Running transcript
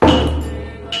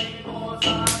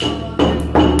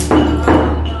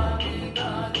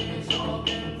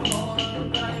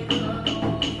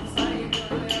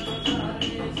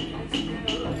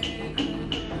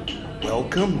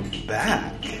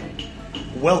back.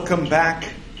 Welcome back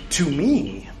to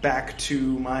me, back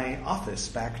to my office,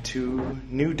 back to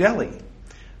New Delhi.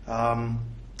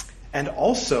 And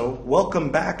also,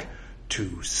 welcome back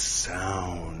to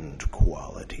sound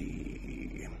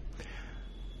quality.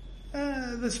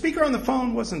 The speaker on the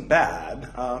phone wasn't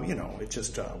bad. It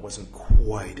just wasn't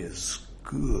quite as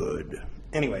good.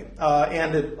 Anyway,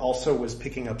 and it also was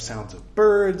picking up sounds of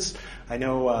birds. I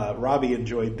know Robbie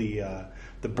enjoyed the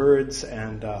birds,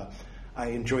 and I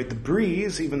enjoyed the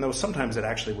breeze, even though sometimes it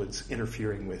actually was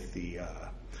interfering with the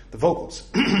vocals.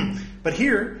 But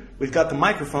here, we've got the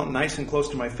microphone nice and close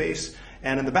to my face,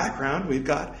 and in the background, we've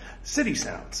got city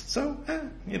sounds. So,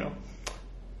 you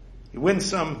win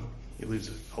some, you lose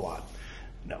a lot.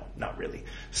 No, not really.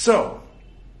 So,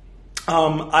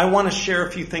 I want to share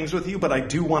a few things with you, but I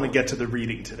do want to get to the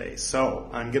reading today. So,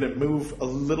 I'm going to move a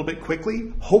little bit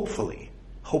quickly, hopefully.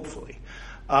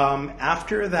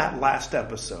 After that last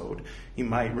episode, you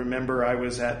might remember I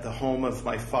was at the home of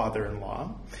my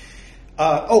father-in-law.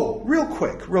 Real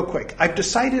quick. I've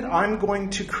decided I'm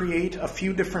going to create a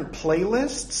few different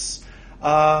playlists,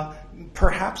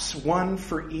 perhaps one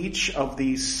for each of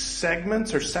these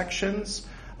segments or sections,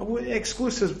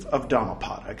 exclusive of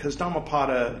Dhammapada, because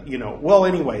Dhammapada,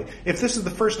 anyway, if this is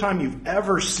the first time you've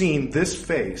ever seen this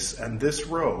face and this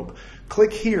robe,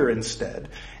 click here instead,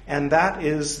 and that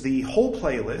is the whole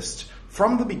playlist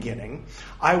from the beginning.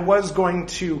 I was going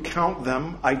to count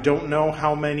them. I don't know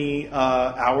how many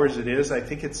hours it is. I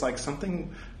think it's like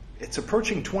it's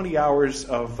approaching 20 hours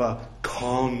of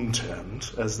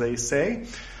content, as they say.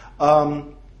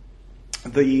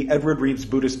 The Edward Reed's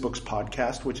Buddhist Books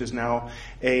podcast, which is now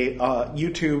a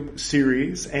YouTube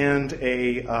series and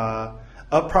a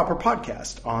proper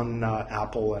podcast on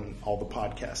Apple and all the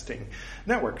podcasting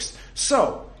networks.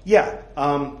 So,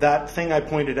 that thing I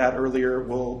pointed out earlier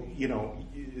will,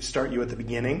 start you at the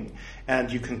beginning,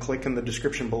 and you can click in the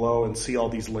description below and see all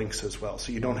these links as well,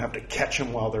 so you don't have to catch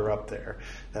them while they're up there.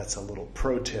 That's a little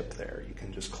pro tip there. You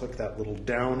can just click that little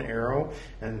down arrow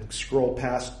and scroll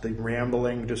past the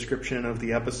rambling description of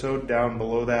the episode. Down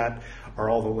below that are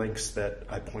all the links that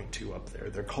I point to up there.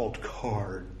 They're called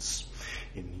cards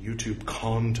in YouTube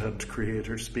content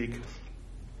creator speak.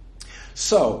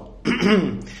 So,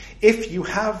 if you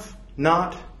have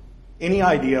not any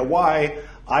idea why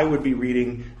I would be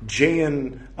reading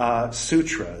Jain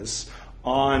Sūtras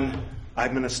on,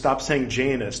 I'm going to stop saying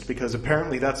Jainist, because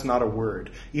apparently that's not a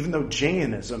word, even though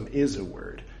Jainism is a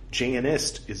word.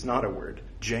 Jainist is not a word.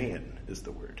 Jain is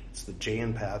the word. It's the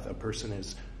Jain path. A person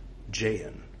is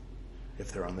Jain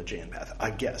if they're on the Jain path,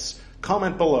 I guess.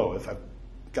 Comment below if I've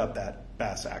got that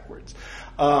backwards.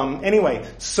 Anyway,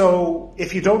 so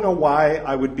if you don't know why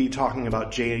I would be talking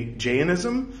about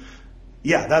Jainism,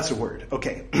 yeah, that's a word.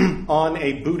 Okay. On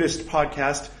a Buddhist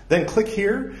podcast, then click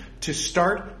here to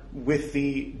start with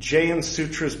the Jain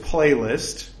Sūtras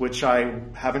playlist, which I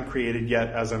haven't created yet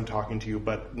as I'm talking to you,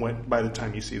 but by the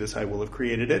time you see this, I will have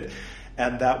created it.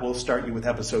 And that will start you with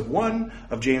episode 1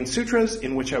 of Jain Sūtras,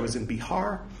 in which I was in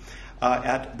Bihar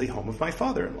at the home of my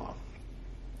father-in-law.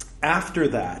 After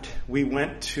that, we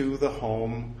went to the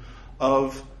home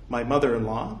of my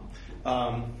mother-in-law.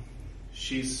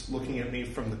 She's looking at me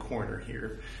from the corner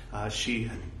here.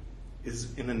 She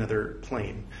is in another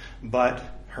plane. But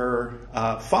her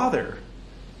father,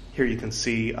 here you can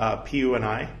see Piyu and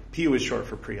I. Piyu is short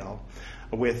for Priyal,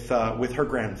 with her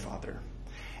grandfather.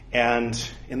 And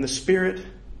in the spirit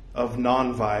of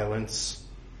nonviolence,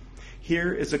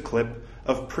 here is a clip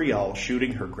of Priyal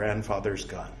shooting her grandfather's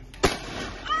gun.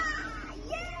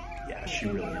 She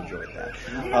really enjoyed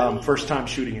that. First time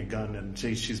shooting a gun, and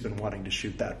she's been wanting to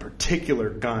shoot that particular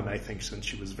gun, I think, since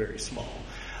she was very small.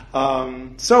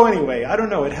 So anyway, I don't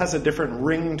know, it has a different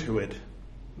ring to it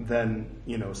than,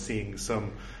 seeing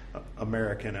some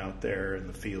American out there in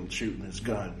the field shooting his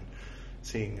gun.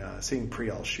 Seeing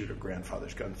Priyal shoot her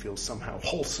grandfather's gun feels somehow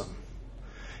wholesome.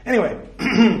 Anyway,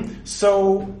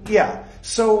 so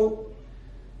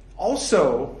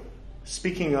also,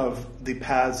 speaking of the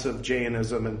paths of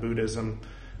Jainism and Buddhism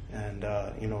and,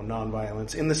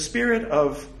 nonviolence, in the spirit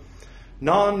of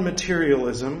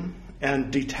non-materialism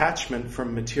and detachment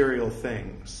from material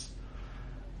things,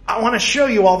 I want to show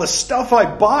you all the stuff I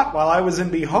bought while I was in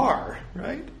Bihar,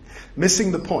 right?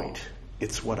 Missing the point.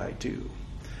 It's what I do.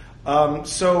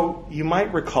 So you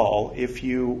might recall, if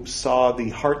you saw the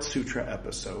Heart Sutra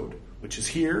episode, which is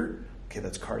here. Okay,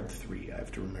 that's card 3. I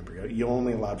have to remember. You're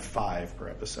only allowed 5 per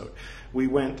episode. We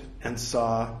went and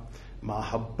saw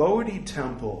Mahabodhi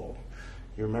Temple.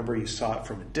 You remember you saw it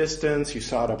from a distance. You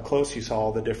saw it up close. You saw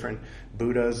all the different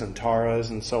Buddhas and Taras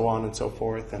and so on and so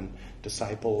forth, and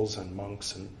disciples and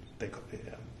monks. And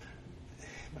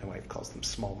my wife calls them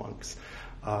small monks,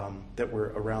 that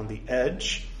were around the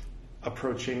edge,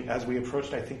 approaching. As we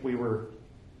approached, I think we were,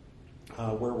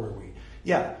 where were we?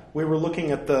 Yeah, we were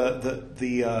looking at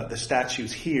the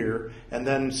statues here, and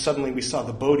then suddenly we saw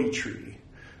the Bodhi tree,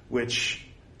 which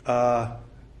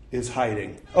is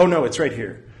hiding. Oh no, it's right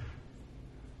here.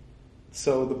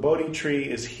 So the Bodhi tree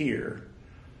is here,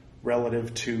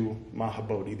 relative to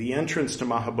Mahabodhi. The entrance to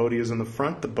Mahabodhi is in the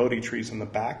front, the Bodhi tree is in the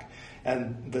back.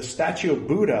 And the statue of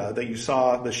Buddha that you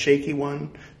saw, the shaky one,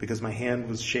 because my hand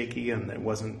was shaky and it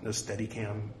wasn't a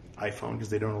Steadicam iPhone, because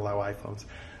they don't allow iPhones.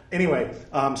 Anyway,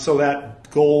 so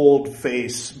that gold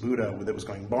face Buddha that was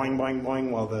going boing, boing, boing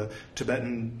while the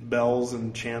Tibetan bells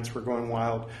and chants were going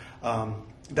wild,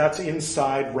 that's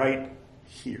inside right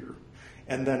here.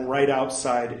 And then right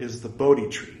outside is the Bodhi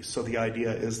tree. So the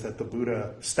idea is that the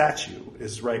Buddha statue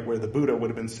is right where the Buddha would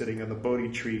have been sitting, and the Bodhi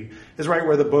tree is right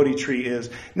where the Bodhi tree is.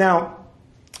 Now,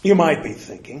 you might be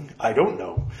thinking, I don't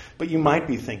know, but you might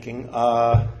be thinking,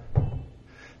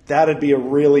 that'd be a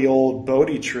really old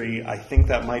Bodhi tree. I think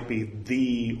that might be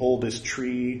the oldest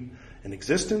tree in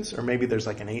existence, or maybe there's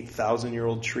like an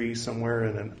 8,000-year-old tree somewhere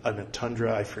in a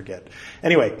tundra, I forget.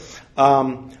 Anyway,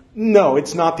 no,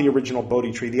 it's not the original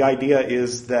Bodhi tree. The idea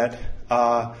is that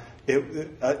a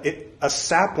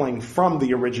sapling from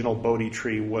the original Bodhi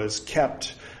tree was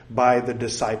kept by the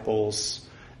disciples,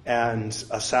 and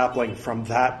a sapling from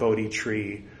that Bodhi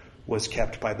tree was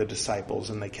kept by the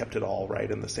disciples, and they kept it all right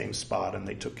in the same spot, and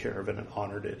they took care of it and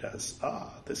honored it as,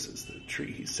 this is the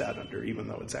tree he sat under, even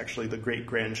though it's actually the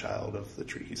great-grandchild of the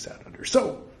tree he sat under.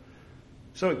 So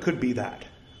it could be that.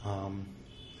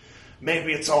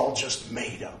 Maybe it's all just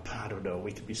made up. I don't know.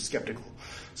 We could be skeptical.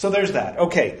 So there's that.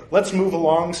 Okay, let's move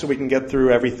along so we can get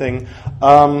through everything.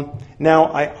 Now,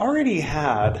 I already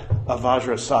had a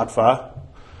Vajrasattva.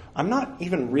 I'm not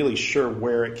even really sure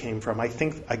where it came from. I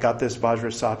think I got this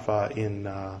Vajrasattva in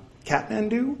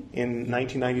Kathmandu in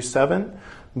 1997.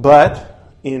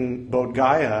 But in Bodh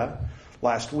Gaya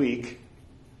last week,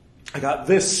 I got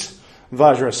this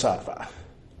Vajrasattva.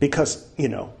 Because,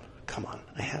 come on,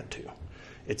 I had to.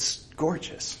 It's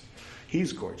gorgeous.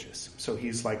 He's gorgeous. So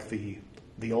he's like the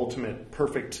ultimate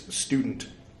perfect student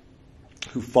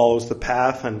who follows the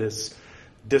path and is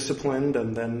disciplined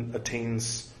and then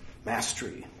attains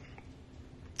mastery.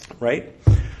 Right?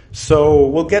 So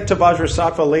we'll get to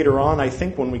Vajrasattva later on, I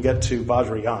think, when we get to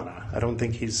Vajrayana. I don't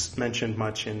think he's mentioned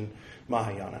much in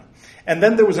Mahayana. And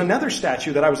then there was another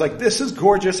statue that I was like, this is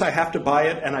gorgeous, I have to buy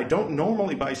it. And I don't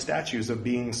normally buy statues of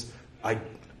beings I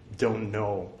don't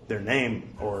know their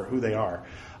name or who they are.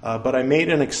 But I made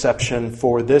an exception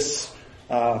for this,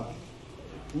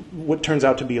 what turns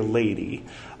out to be a lady.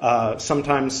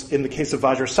 Sometimes in the case of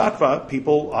Vajrasattva,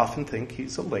 people often think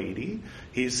he's a lady.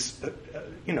 He's,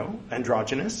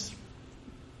 androgynous,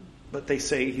 but they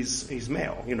say he's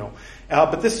male,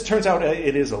 But this turns out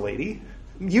it is a lady.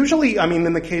 Usually,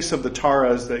 in the case of the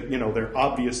Taras, that they're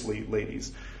obviously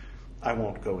ladies. I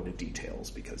won't go into details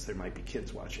because there might be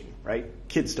kids watching, right?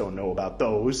 Kids don't know about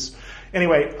those.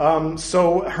 Anyway,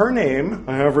 so her name,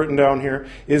 I have written down here,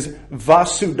 is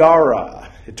Vasudhara.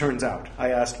 It turns out. I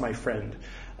asked my friend,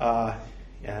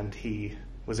 and he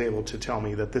was able to tell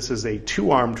me that this is a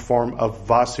two-armed form of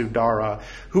Vasudhara,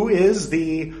 who is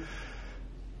the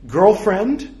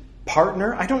girlfriend,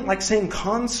 partner. I don't like saying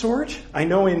consort. I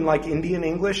know in Indian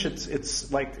English,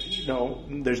 it's like,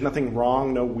 there's nothing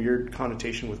wrong, no weird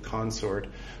connotation with consort,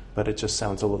 but it just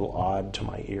sounds a little odd to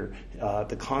my ear.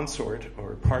 The consort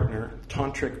or partner,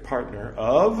 tantric partner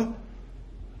of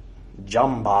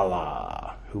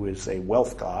Jambala, who is a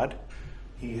wealth god.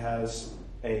 He has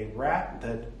a rat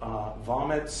that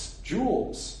vomits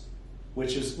jewels,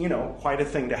 which is, quite a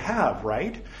thing to have,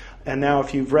 right? And now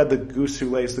if you've read The Goose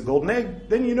Who Lays the Golden Egg,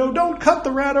 then don't cut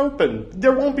the rat open.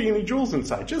 There won't be any jewels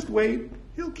inside. Just wait.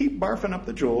 He'll keep barfing up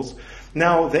the jewels.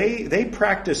 Now, they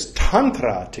practice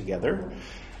Tantra together.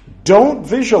 Don't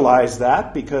visualize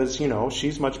that because,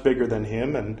 she's much bigger than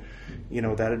him, and,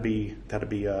 that'd be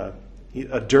a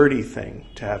dirty thing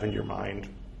to have in your mind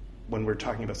when we're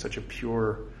talking about such a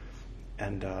pure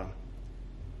and,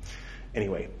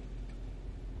 anyway.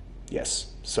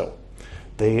 Yes, so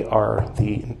they are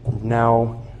the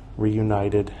now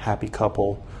reunited happy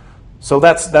couple. So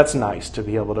that's nice to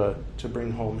be able to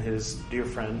bring home his dear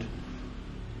friend.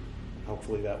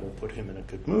 Hopefully that will put him in a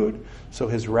good mood. So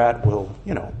his rat will,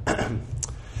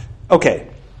 Okay.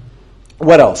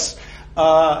 What else?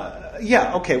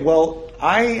 Okay. Well,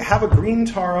 I have a green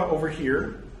Tara over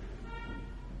here.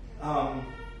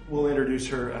 We'll introduce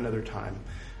her another time.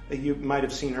 You might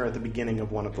have seen her at the beginning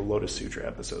of one of the Lotus Sutra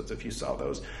episodes if you saw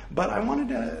those. But I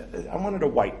wanted a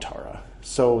white Tara.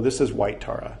 So this is white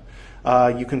Tara.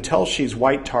 You can tell she's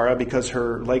white Tara because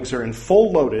her legs are in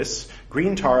full lotus.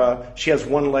 Green Tara, she has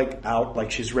one leg out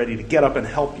like she's ready to get up and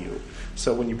help you.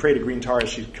 So when you pray to Green Tara,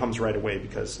 she comes right away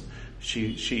because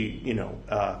she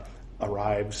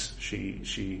arrives.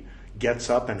 She gets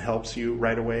up and helps you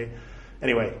right away.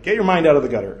 Anyway, get your mind out of the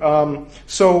gutter.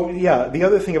 The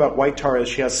other thing about white Tara is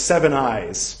she has 7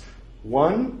 eyes.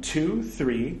 1, 2,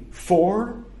 3,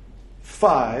 4,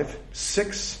 5,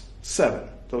 6, 7.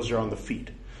 Those are on the feet.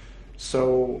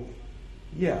 So,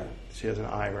 yeah, she has an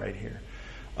eye right here.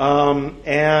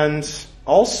 And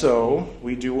also,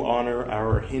 we do honor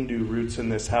our Hindu roots in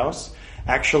this house.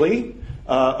 Actually,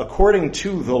 according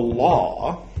to the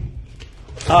law,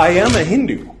 I am a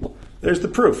Hindu. There's the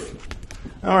proof.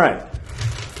 All right.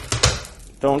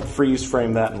 Don't freeze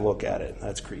frame that and look at it.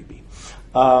 That's creepy.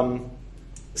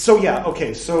 These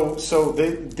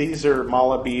are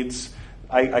mala beads.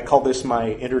 I call this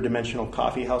my interdimensional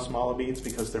coffee house mala beads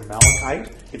because they're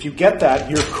malachite. If you get that,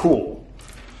 you're cool.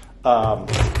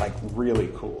 Like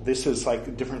really cool. This is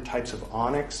like different types of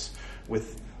onyx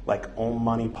with like Om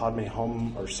Mani Padme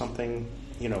Hum or something,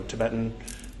 Tibetan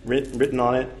written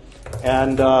on it.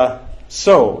 And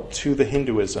so to the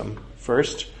Hinduism.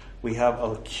 First, we have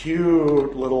a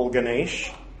cute little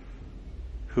Ganesh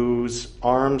whose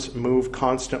arms move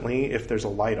constantly if there's a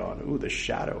light on. Ooh, the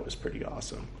shadow is pretty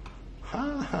awesome.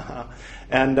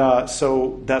 And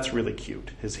so that's really cute.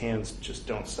 His hands just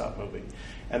don't stop moving.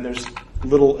 And there's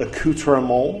little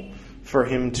accoutrements for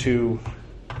him to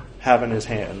have in his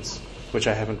hands, which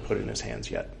I haven't put in his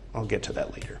hands yet. I'll get to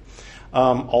that later.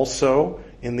 Also,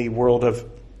 in the world of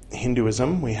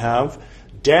Hinduism, we have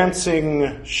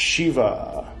Dancing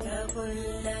Shiva.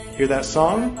 Hear that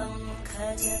song?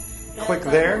 Click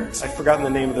there. I've forgotten the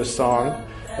name of the song.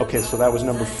 Okay, so that was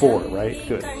number 4, right?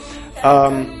 Good.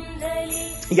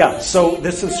 So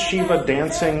this is Shiva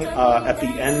dancing at the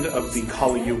end of the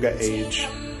Kali Yuga age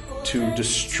to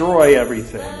destroy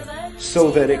everything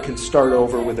so that it can start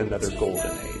over with another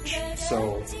golden age.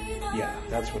 So, yeah,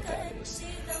 that's what that is.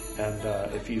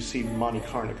 And if you see Mani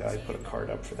Karnika, I put a card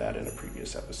up for that in a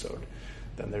previous episode.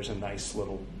 Then there's a nice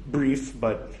little brief,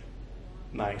 but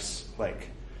nice,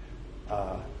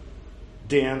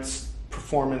 dance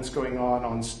performance going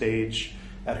on stage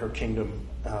at her kingdom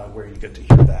where you get to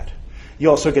hear that. You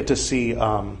also get to see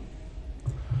Kanadanath.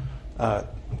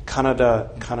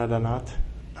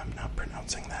 I'm not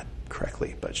pronouncing that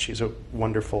correctly, but she's a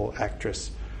wonderful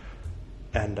actress,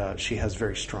 and she has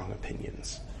very strong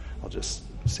opinions. I'll just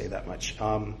say that much.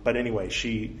 But anyway,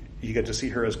 you get to see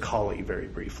her as Kali very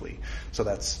briefly. So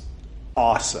that's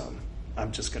awesome.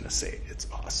 I'm just going to say it's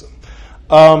awesome.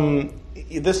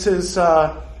 This is,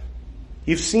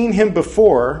 you've seen him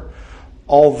before,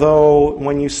 although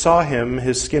when you saw him,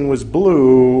 his skin was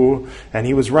blue, and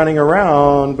he was running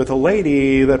around with a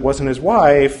lady that wasn't his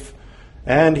wife,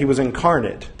 and he was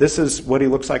incarnate. This is what he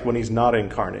looks like when he's not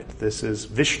incarnate. This is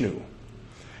Vishnu,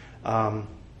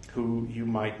 who you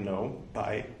might know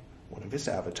by one of his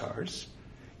avatars,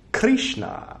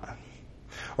 Krishna,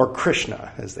 or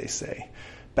Krishna, as they say,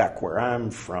 back where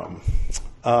I'm from.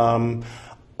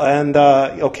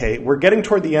 Okay, we're getting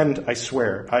toward the end, I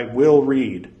swear. I will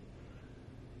read.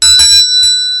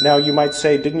 Now, you might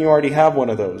say, didn't you already have one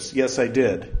of those? Yes, I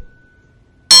did.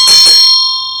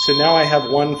 So now I have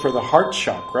one for the heart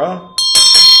chakra,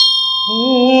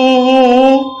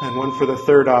 and one for the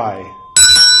third eye.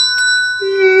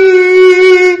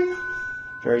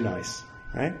 Very nice,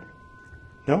 right?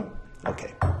 No?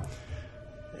 Okay.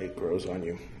 It grows on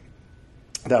you.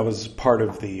 That was part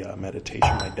of the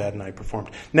meditation my dad and I performed.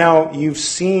 Now, you've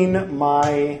seen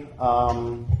my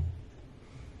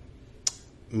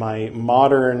my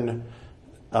modern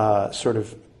sort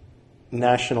of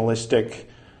nationalistic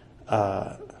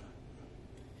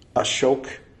Ashok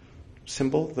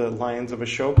symbol, the lions of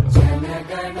Ashok.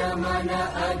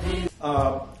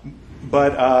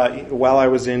 But while I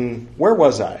was in, where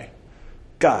was I?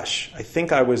 Gosh, I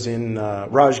think I was in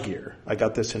Rajgir. I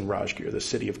got this in Rajgir, the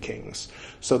city of kings.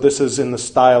 So this is in the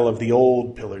style of the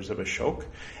old pillars of Ashok.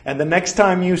 And the next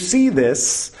time you see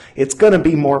this, it's going to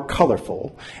be more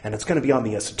colorful, and it's going to be on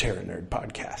the Esoteric Nerd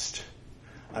podcast.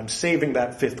 I'm saving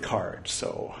that 5th card,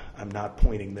 so I'm not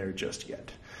pointing there just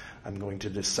yet. I'm going to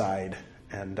decide.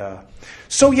 And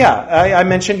I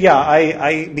mentioned,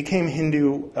 I became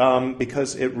Hindu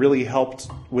because it really helped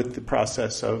with the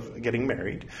process of getting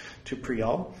married to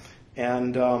Priyal.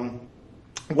 And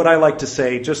what I like to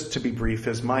say, just to be brief,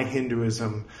 is my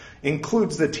Hinduism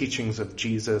includes the teachings of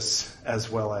Jesus as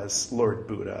well as Lord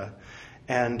Buddha.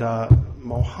 And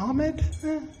Mohammed?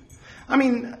 I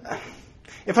mean,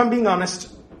 if I'm being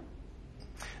honest,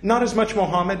 not as much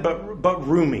Mohammed, but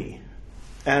Rumi.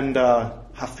 And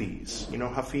Hafiz. You know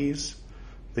Hafiz?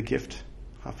 The gift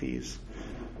Hafiz.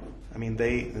 I mean,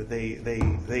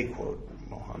 they quote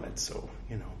Muhammad, so,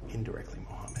 indirectly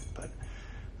Muhammad. But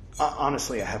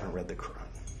honestly, I haven't read the Quran.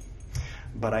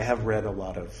 But I have read a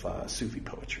lot of Sufi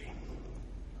poetry.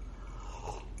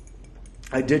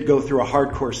 I did go through a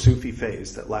hardcore Sufi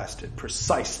phase that lasted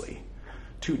precisely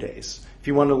 2 days. If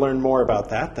you want to learn more about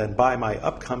that, then buy my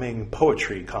upcoming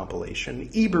poetry compilation,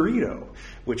 E-Burrito,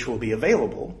 which will be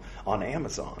available on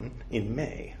Amazon in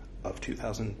May of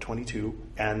 2022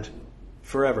 and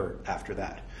forever after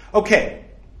that. Okay,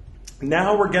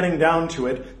 now we're getting down to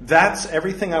it. That's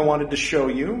everything I wanted to show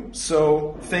you.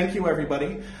 So thank you,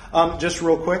 everybody. Just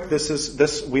real quick,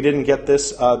 this we didn't get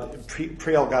this.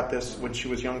 Priyal got this when she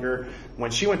was younger.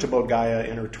 When she went to Bodh Gaya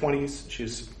in her 20s,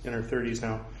 she's in her 30s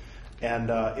now. And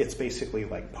it's basically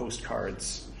like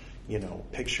postcards,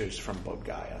 pictures from Bodh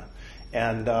Gaya.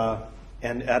 And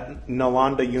at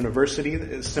Nalanda University,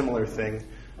 a similar thing,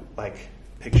 like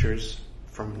pictures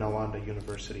from Nalanda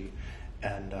University.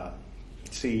 And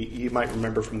see, you might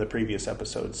remember from the previous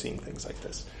episode seeing things like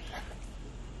this.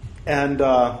 And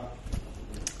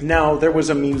now there was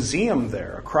a museum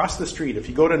there across the street. If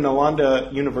you go to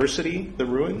Nalanda University, the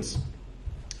ruins,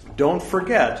 don't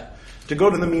forget to go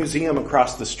to the museum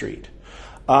across the street,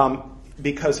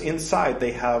 because inside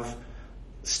they have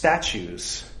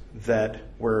statues that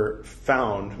were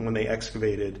found when they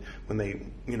excavated, when they,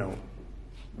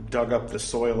 dug up the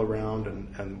soil around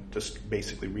and just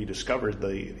basically rediscovered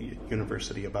the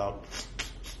university about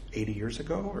 80 years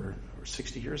ago or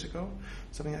 60 years ago,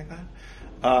 something like that.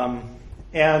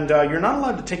 And you're not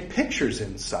allowed to take pictures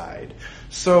inside.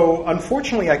 So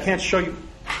unfortunately, I can't show you.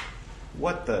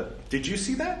 Did you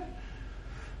see that?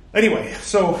 Anyway,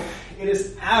 so it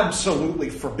is absolutely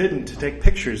forbidden to take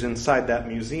pictures inside that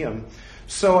museum.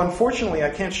 So unfortunately, I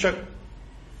can't show...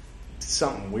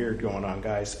 Something weird going on,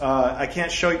 guys. I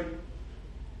can't show you...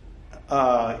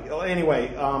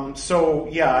 Anyway, so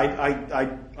yeah, I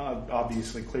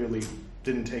obviously clearly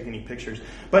didn't take any pictures.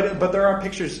 But there are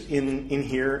pictures in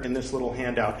here in this little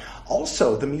handout.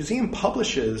 Also, the museum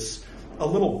publishes a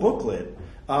little booklet.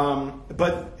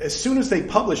 But as soon as they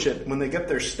publish it, when they get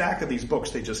their stack of these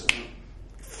books, they just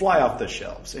fly off the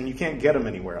shelves, and you can't get them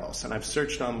anywhere else. And I've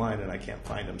searched online, and I can't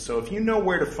find them. So if you know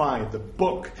where to find the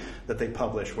book that they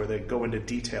publish, where they go into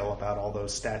detail about all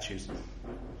those statues,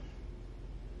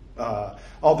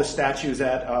 all the statues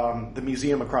at the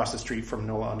museum across the street from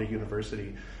Nalanda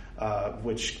University,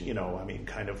 which,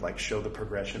 kind of like show the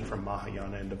progression from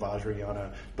Mahayana into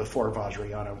Vajrayana before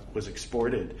Vajrayana was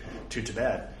exported to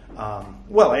Tibet.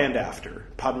 And after.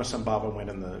 Padmasambhava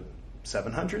went in the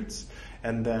 700s,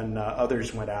 and then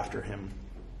others went after him.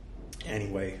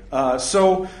 Anyway,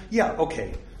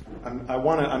 okay.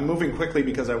 I'm moving quickly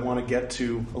because I want to get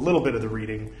to a little bit of the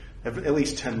reading, at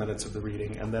least 10 minutes of the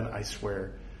reading, and then I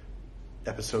swear,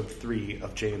 episode 3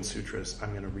 of Jain Sūtras,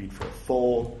 I'm going to read for a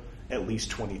full at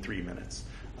least 23 minutes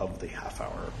of the half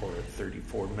hour or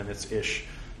 34 minutes-ish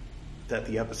that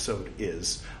the episode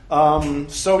is. So at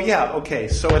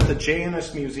the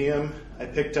Jainist Museum, I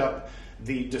picked up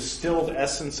the Distilled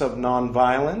Essence of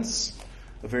Nonviolence,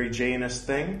 a very Jainist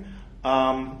thing,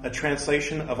 a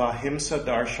translation of Ahimsa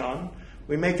Darshan.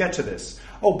 We may get to this.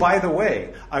 Oh, by the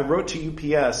way, I wrote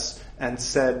to UPS and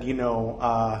said,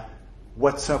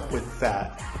 what's up with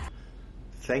that?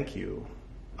 Thank you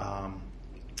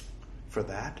for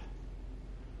that.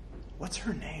 What's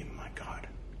her name? My God.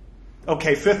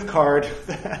 Okay, 5th card.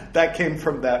 That came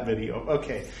from that video.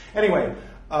 Okay. Anyway,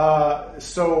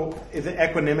 so the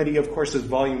Equanimity, of course, is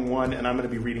volume 1, and I'm going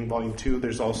to be reading volume 2.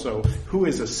 There's also Who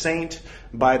is a Saint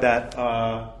by that,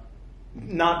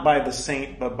 not by the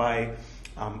saint, but by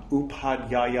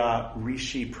Upadhyaya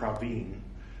Rishi Praveen,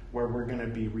 where we're going to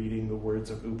be reading the words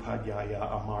of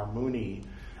Upadhyaya Amar Muni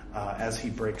as he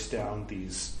breaks down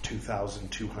these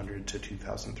 2,200 to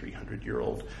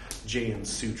 2,300-year-old Jain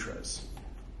Sūtras.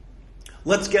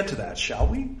 Let's get to that, shall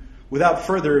we? Without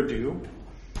further ado,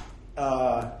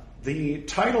 the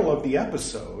title of the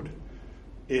episode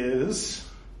is,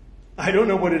 I don't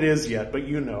know what it is yet, but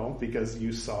you know because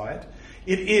you saw it.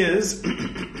 It is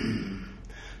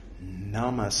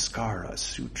Namaskāra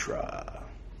Sūtra.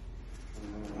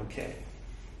 Okay.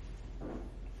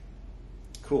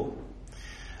 Cool.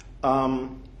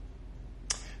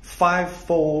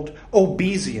 Fivefold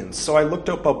obeisance. So I looked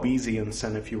up obeisance,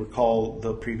 and if you recall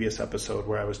the previous episode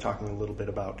where I was talking a little bit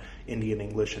about Indian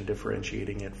English and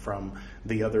differentiating it from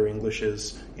the other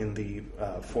Englishes in the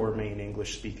 4 main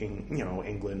English-speaking,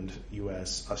 England,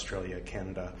 U.S., Australia,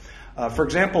 Canada. For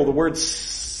example, the word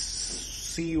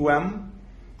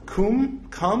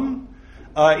cum,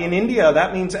 In India,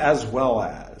 that means as well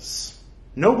as.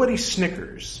 Nobody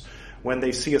snickers when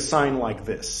they see a sign like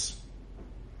this,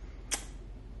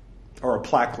 or a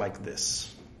plaque like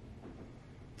this,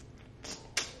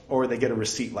 or they get a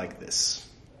receipt like this.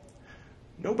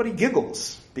 Nobody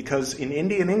giggles, because in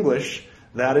Indian English,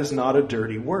 that is not a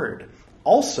dirty word.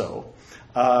 Also,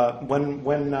 when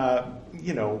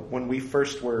we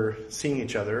first were seeing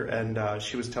each other, and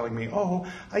she was telling me, "Oh,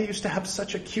 I used to have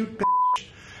such a cute bitch,"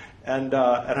 and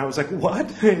I was like,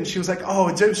 "What?" And she was like,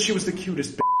 "Oh, she was the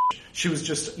cutest bitch. She was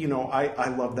just, I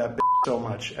love that bitch so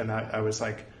much." And I was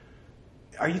like,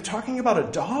 "Are you talking about a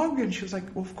dog?" And she was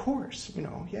like, "Well, of course,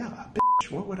 yeah,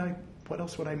 bitch. What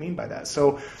else would I mean by that?"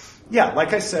 So, yeah,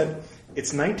 like I said,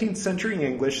 it's 19th century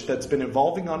English that's been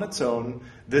evolving on its own.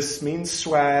 This means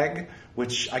swag,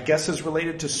 which I guess is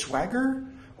related to swagger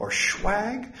or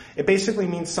swag. It basically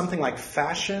means something like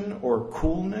fashion or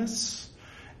coolness.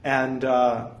 And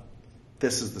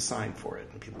this is the sign for it.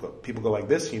 And people go like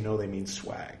this, they mean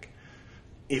swag.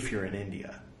 If you're in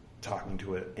India, talking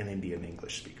to an Indian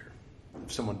English speaker.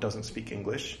 If someone doesn't speak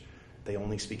English, they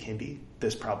only speak Hindi,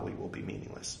 this probably will be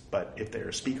meaningless. But if they're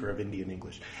a speaker of Indian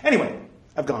English. Anyway,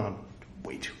 I've gone on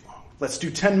way too long. Let's do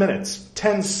 10 minutes,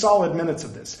 10 solid minutes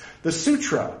of this. The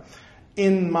sutra,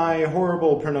 in my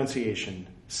horrible pronunciation,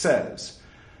 says,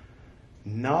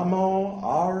 Namo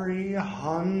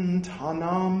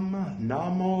Arihantanam,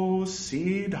 Namo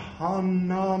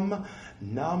Siddhanam,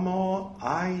 Namo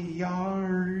Ayariyata,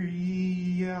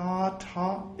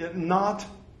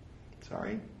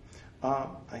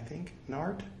 I think,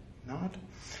 not.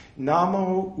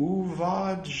 Namo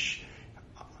Uvaj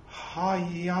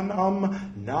Hayanam,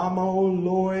 Namo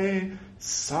Loe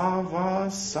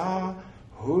Savasa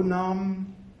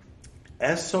Hunam,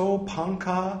 Eso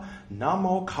Panka,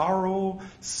 Namo Karo,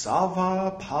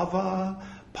 Sava Pava,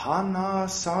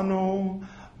 Panasano,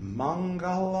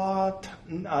 Mangalat,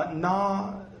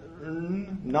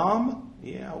 Nam?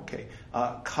 Yeah, okay.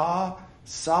 Ka,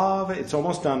 Sav, it's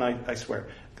almost done, I swear.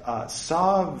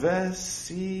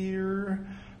 Savesir,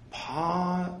 Padhamat,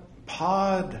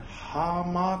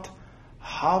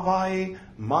 Havai,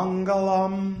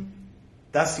 Mangalam.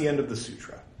 That's the end of the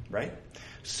sutra, right?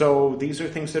 So these are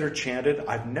things that are chanted.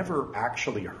 I've never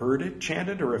actually heard it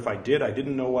chanted, or if I did, I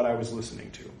didn't know what I was listening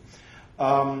to.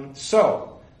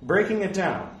 So, breaking it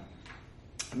down.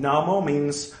 Namo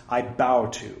means I bow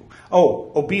to.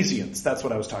 Oh, obeisance, that's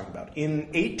what I was talking about.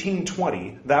 In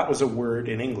 1820, that was a word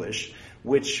in English,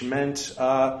 which meant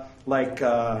bowing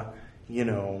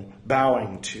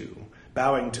to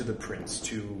the prince,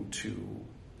 to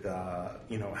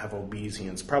have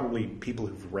obeisance. Probably people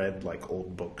who've read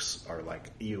old books are like,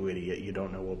 you idiot, you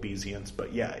don't know obeisance.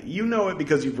 But yeah, you know it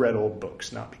because you've read old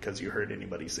books, not because you heard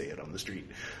anybody say it on the street,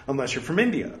 unless you're from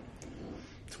India.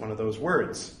 It's one of those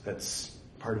words that's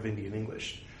part of Indian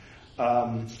English.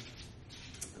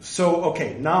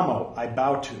 Namo, I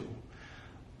bow to.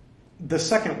 The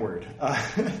second word,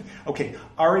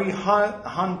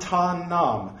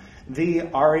 Arihantanam, the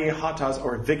Arihatas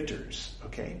or victors,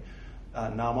 okay.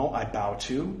 Namo, I bow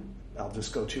to. I'll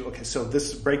just go to. Okay, so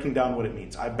this is breaking down what it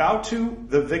means. I bow to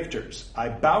the victors. I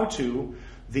bow to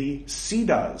the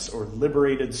Siddhas, or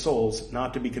liberated souls,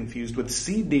 not to be confused with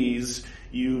CDs,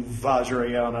 you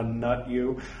Vajrayana nut,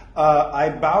 you. I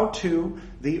bow to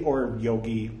or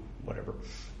yogi, whatever.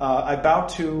 I bow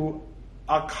to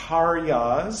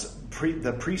Acharyas,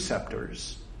 the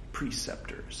preceptors.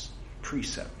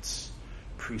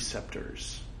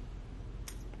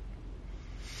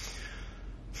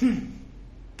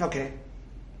 Okay.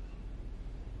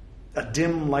 A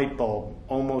dim light bulb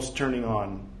almost turning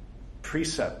on.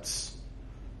 Precepts.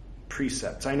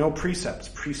 I know precepts.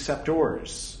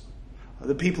 Preceptors.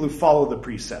 The people who follow the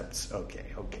precepts. Okay.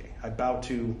 I bow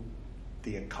to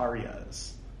the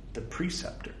Acharyas, the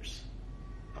preceptors.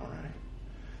 All right.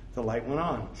 The light went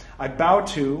on. I bow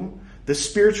to the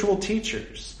spiritual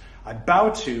teachers. I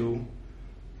bow to,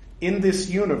 in this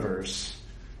universe,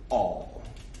 all.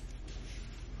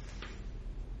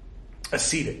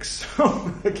 Ascetics.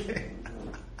 Okay.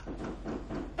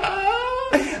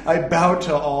 I bow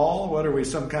to all. What are we,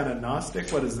 some kind of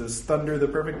Gnostic? What is this, Thunder the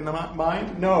Perfect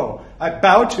Mind? No. I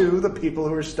bow to the people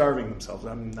who are starving themselves.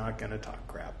 I'm not going to talk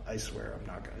crap. I swear I'm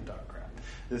not going to talk crap.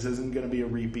 This isn't going to be a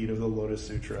repeat of the Lotus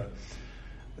Sutra.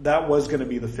 That was going to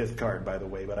be the fifth card, by the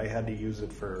way, but I had to use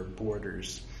it for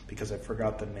borders because I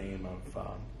forgot the name of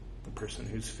the person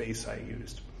whose face I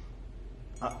used.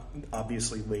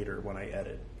 Obviously later when I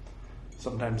edit.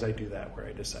 Sometimes I do that where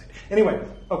I decide. Anyway,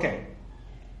 okay.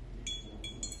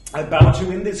 I bow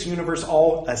to, in this universe,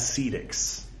 all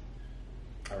ascetics.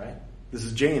 All right? This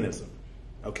is Jainism.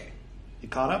 Okay. You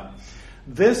caught up?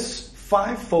 This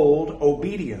fivefold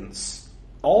obedience,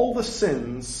 all the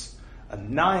sins,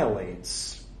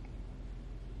 annihilates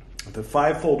the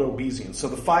fivefold obedience. So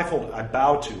the fivefold, I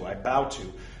bow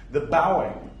to. The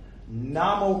bowing,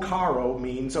 Namaskāra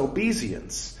means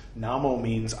obedience. Namo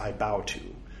means I bow to.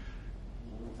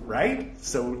 Right?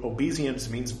 So obedience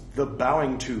means the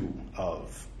bowing to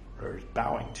of, or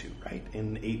bowing to, right?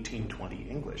 In 1820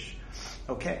 English.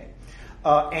 Okay.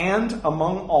 And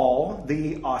among all,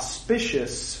 the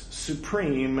auspicious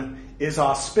supreme is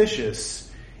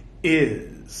auspicious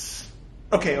is.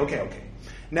 Okay.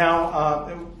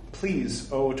 Now, please,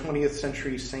 20th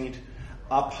century saint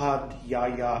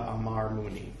Apadhyaya Amar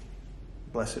Muni.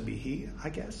 Blessed be he, I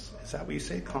guess. Is that what you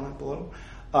say? Comment below.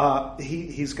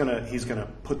 He's gonna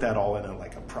put that all in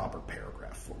a proper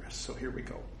paragraph for us. So here we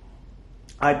go.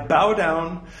 I bow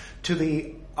down to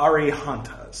the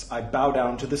Arihantas. I bow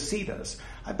down to the Siddhas.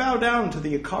 I bow down to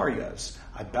the Akaryas.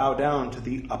 I bow down to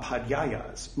the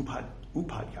Upadhyayas.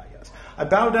 Upadhyayas. I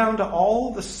bow down to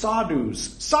all the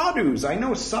sadhus. Sadhus! I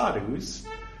know sadhus.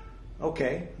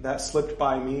 Okay, that slipped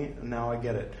by me, and now I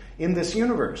get it. In this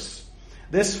universe,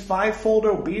 this fivefold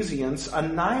obedience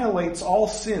annihilates all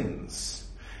sins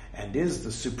and is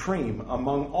the supreme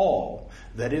among all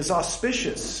that is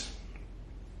auspicious.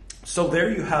 So there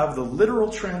you have the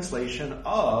literal translation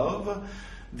of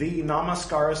the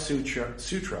Namaskāra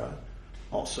Sūtra,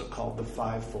 also called the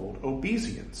fivefold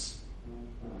obedience.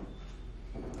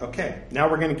 Okay, now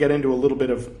we're going to get into a little bit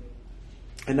of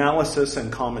analysis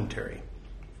and commentary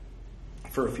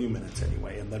for a few minutes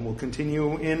anyway, and then we'll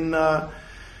continue in the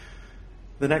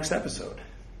next episode.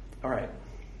 All right.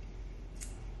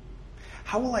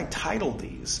 How will I title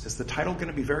these? Is the title going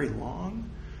to be very long?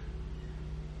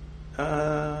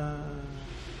 Well,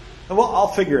 I'll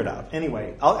figure it out.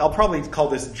 Anyway, I'll probably call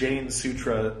this Jain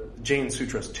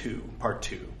Sūtras 2, Part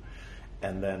 2.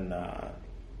 And then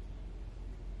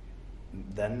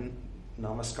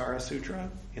Namaskāra Sūtra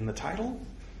in the title?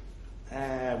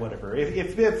 Whatever.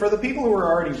 If for the people who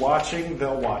are already watching,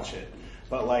 they'll watch it.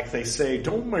 But like they say,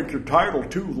 don't make your title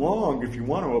too long if you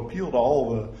want to appeal to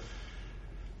all the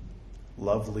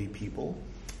lovely people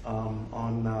who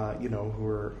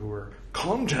are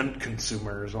content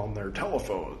consumers on their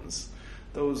telephones.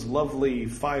 Those lovely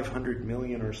 500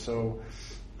 million or so.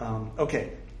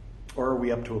 Okay. Or are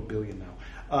we up to 1 billion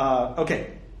now?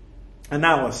 Okay.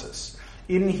 Analysis.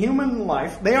 In human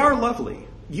life, they are lovely.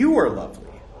 You are lovely.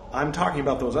 I'm talking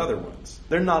about those other ones.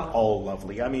 They're not all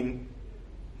lovely. I mean,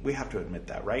 we have to admit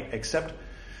that, right? Except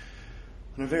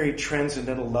on a very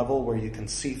transcendental level where you can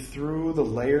see through the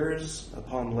layers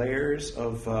upon layers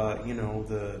of,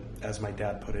 as my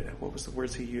dad put it, what was the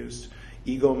words he used?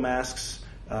 Ego masks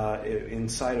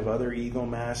inside of other ego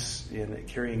masks,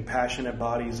 carrying passionate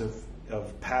bodies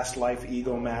of past life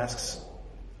ego masks.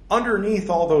 Underneath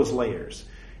all those layers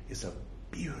is a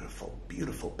beautiful,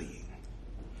 beautiful being.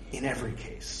 In every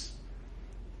case,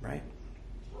 right?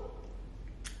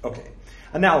 Okay.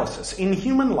 Analysis. In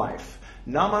human life,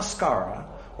 Namaskāra,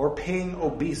 or paying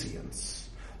obeisance,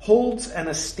 holds an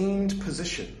esteemed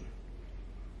position.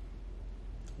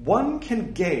 One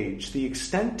can gauge the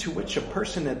extent to which a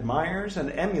person admires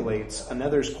and emulates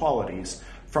another's qualities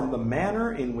from the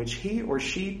manner in which he or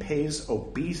she pays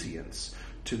obeisance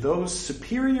to those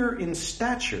superior in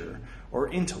stature or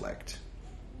intellect.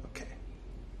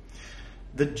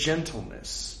 The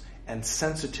gentleness and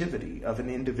sensitivity of an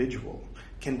individual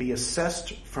can be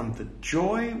assessed from the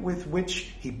joy with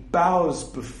which he bows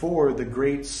before the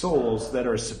great souls that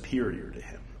are superior to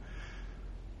him,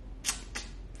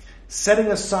 setting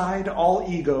aside all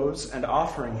egos and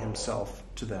offering himself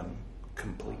to them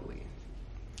completely.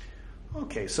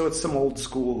 Okay, so it's some old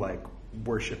school, like,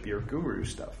 worship your guru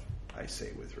stuff, I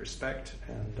say with respect,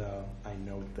 and I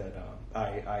note that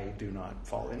I do not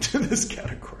fall into this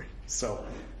category. So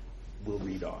we'll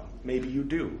read on. Maybe you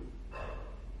do.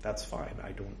 That's fine.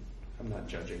 I'm not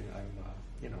judging. I'm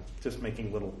just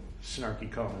making little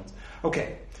snarky comments.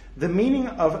 Okay. The meaning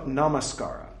of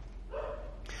Namaskāra.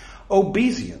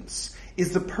 Obeisance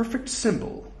is the perfect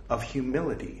symbol of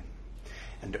humility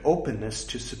and openness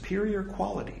to superior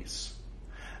qualities.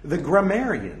 The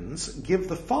grammarians give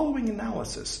the following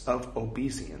analysis of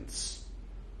obeisance.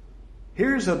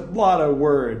 Here's a lot of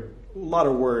word,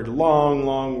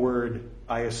 long word.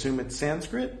 I assume it's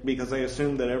Sanskrit because I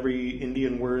assume that every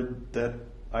Indian word that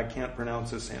I can't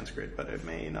pronounce is Sanskrit, but it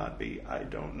may not be. I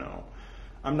don't know.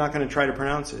 I'm not going to try to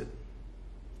pronounce it.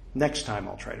 Next time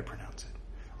I'll try to pronounce it.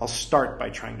 I'll start by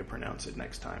trying to pronounce it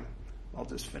next time. I'll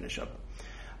just finish up.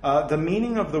 The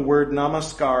meaning of the word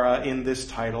Namaskāra in this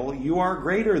title: you are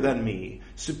greater than me,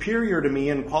 superior to me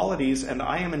in qualities, and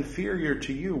I am inferior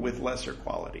to you with lesser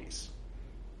qualities.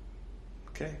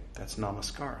 Okay, that's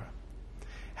Namaskara.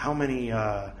 How many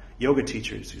yoga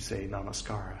teachers who say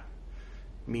Namaskara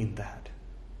mean that?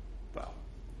 Well,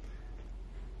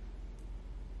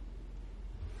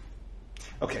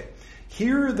 okay.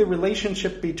 Here the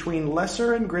relationship between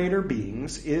lesser and greater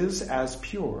beings is as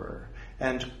pure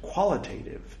and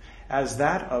qualitative as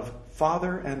that of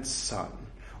father and son,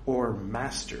 or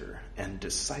master and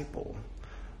disciple.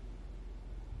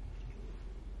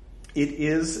 It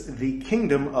is the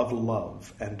kingdom of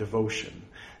love and devotion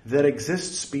that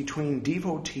exists between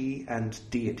devotee and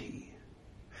deity.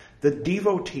 The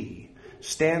devotee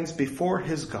stands before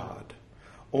his God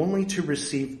only to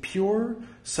receive pure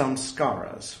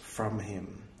samskaras from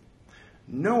him.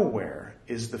 Nowhere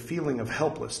is the feeling of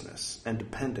helplessness and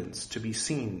dependence to be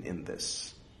seen in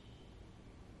this.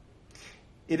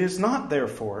 It is not,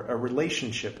 therefore, a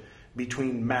relationship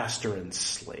between master and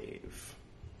slave.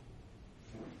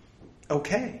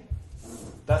 Okay,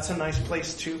 that's a nice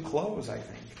place to close, I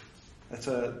think. That's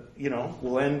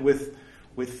we'll end with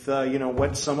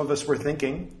what some of us were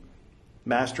thinking.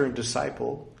 Master and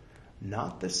disciple,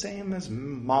 not the same as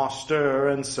master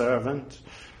and servant.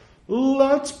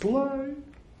 Let's play.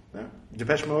 Yeah.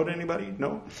 Depeche Mode, anybody?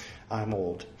 No? I'm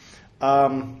old.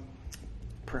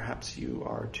 Perhaps you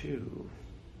are too.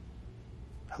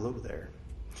 Hello there.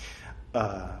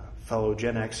 Fellow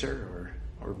Gen Xer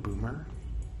or Boomer.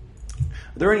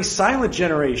 Are there any silent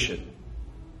generation?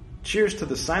 Cheers to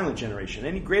the silent generation.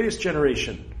 Any greatest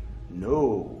generation?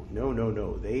 No.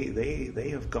 They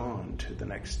have gone to the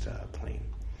next plane.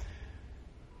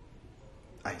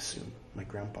 I assume. My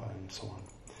grandpa and so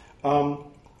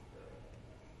on.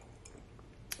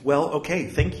 Well, okay.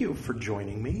 Thank you for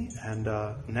joining me. And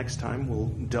next time we'll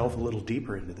delve a little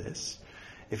deeper into this.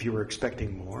 If you were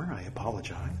expecting more, I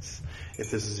apologize.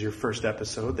 If this is your first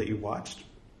episode that you watched,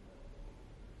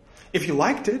 if you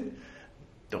liked it,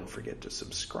 don't forget to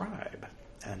subscribe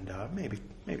and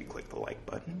maybe click the like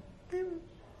button.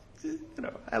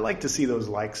 I like to see those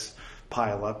likes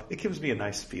pile up. It gives me a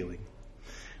nice feeling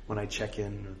when I check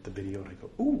in with the video and I go,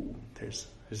 ooh, there's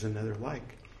another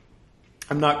like.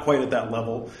 I'm not quite at that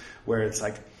level where it's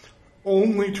like,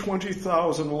 only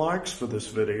 20,000 likes for this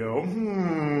video.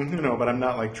 But I'm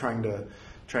not like trying to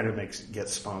get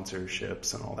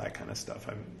sponsorships and all that kind of stuff.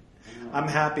 I'm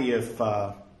happy if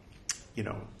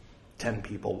 10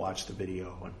 people watch the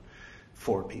video and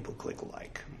 4 people click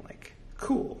like. I'm like,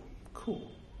 cool.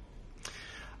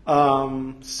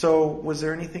 So was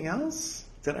there anything else?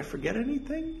 Did I forget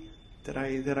anything? Did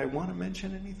I want to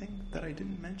mention anything that I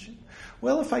didn't mention?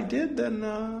 Well, if I did, then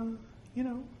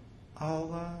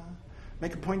I'll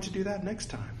make a point to do that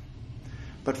next time.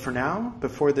 But for now,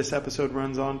 before this episode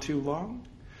runs on too long,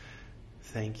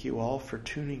 thank you all for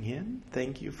tuning in.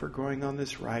 Thank you for going on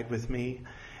this ride with me.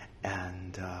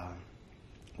 And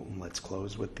let's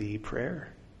close with the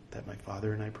prayer that my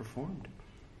father and I performed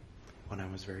when I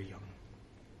was very young.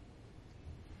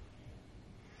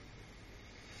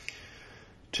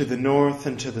 To the north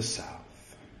and to the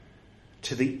south,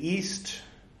 to the east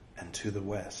and to the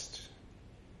west,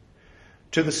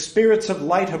 to the spirits of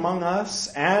light among us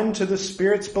and to the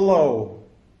spirits below,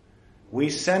 we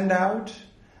send out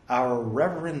our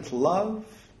reverent love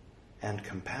and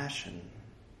compassion.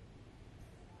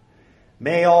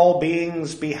 May all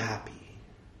beings be happy.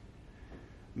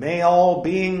 May all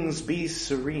beings be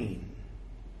serene.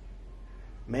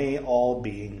 May all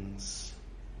beings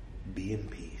be in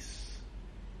peace.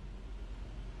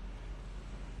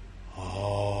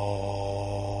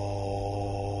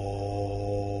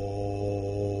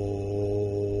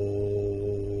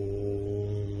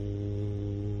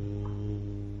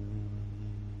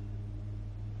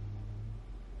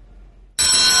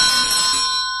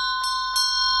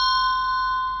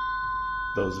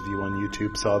 Those of you on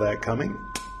YouTube saw that coming.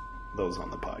 Those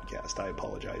on the podcast, I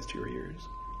apologize to your ears.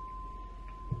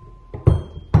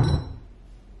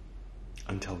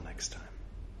 Until next time.